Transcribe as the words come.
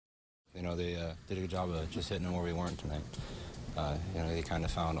You know, they did a good job of just hitting them where we weren't tonight. You know, they kind of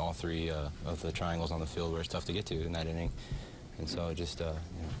found all three of the triangles on the field where it's tough to get to in that inning. And so just, you know,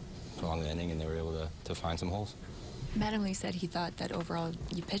 along the inning, and they were able to find some holes. Mattingly said he thought that overall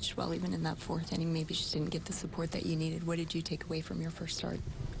you pitched well even in that fourth inning, maybe just didn't get the support that you needed. What did you take away from your first start?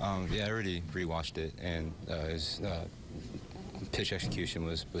 Yeah, I already rewatched it, and his pitch execution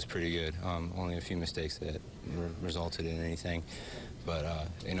was pretty good. Only a few mistakes that resulted in anything. But,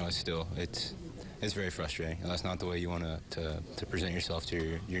 you know, it's very frustrating. That's not the way you want to present yourself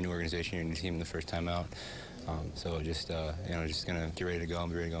to your new organization, your new team the first time out. So just, you know, just going to get ready to go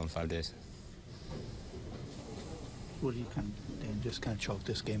and be ready to go in 5 days. What do you just kind of chalk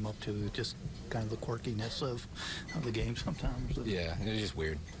this game up to? Just kind of the quirkiness of the game sometimes? Yeah, it was just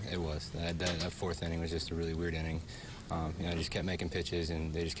weird. It was. That fourth inning was just a really weird inning. You know, I just kept making pitches,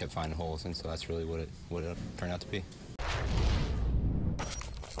 and they just kept finding holes, and so that's really what it turned out to be.